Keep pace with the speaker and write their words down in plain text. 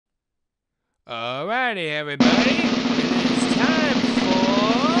Alrighty, everybody. It is time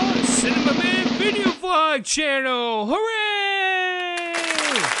for CinemaMan Video Vlog Channel. Hooray!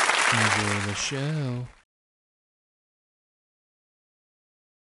 Enjoy the show.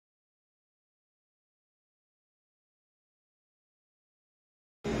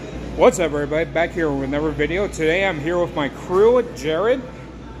 What's up, everybody? Back here with another video. Today I'm here with my crew, Jared,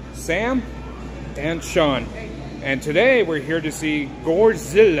 Sam, and Sean. And today we're here to see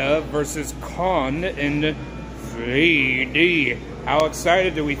Godzilla vs. Kong in 3D. How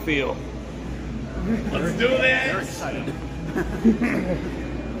excited do we feel? Let's do this! Very excited.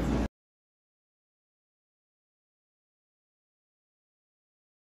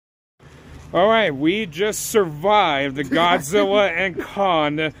 Alright, we just survived the Godzilla and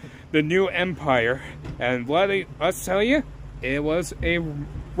Kong, the new empire. And let's tell you, it was a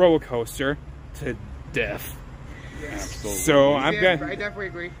roller coaster to death. Absolutely. So I definitely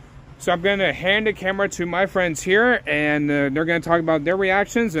agree. So I'm gonna hand the camera to my friends here, and they're gonna talk about their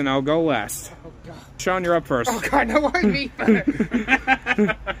reactions, and I'll go last. Oh God. Sean, you're up first. Oh God, no, why me?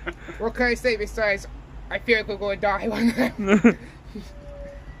 What can I say besides, I feel like we're going to die one day.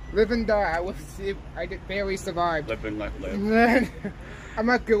 Live and die. I did barely survive. Live and let live. I'm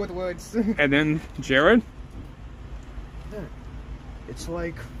not good with words. And then Jared. It's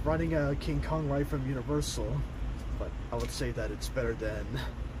like running a King Kong ride from Universal, but I would say that it's better than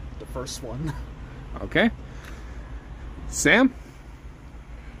the first one. Okay. Sam.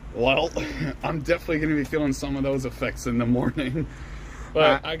 Well, I'm definitely going to be feeling some of those effects in the morning.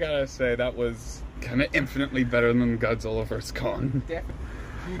 But I gotta say, that was kind of infinitely better than Godzilla vs. Kong.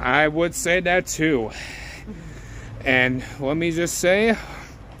 I would say that too. And let me just say,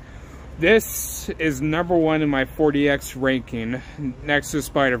 this is #1 in my 4DX ranking, next to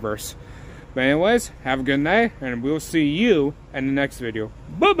Spider-Verse. But anyways, have a good night, and we'll see you in the next video.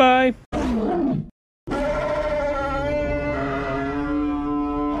 Bye-bye!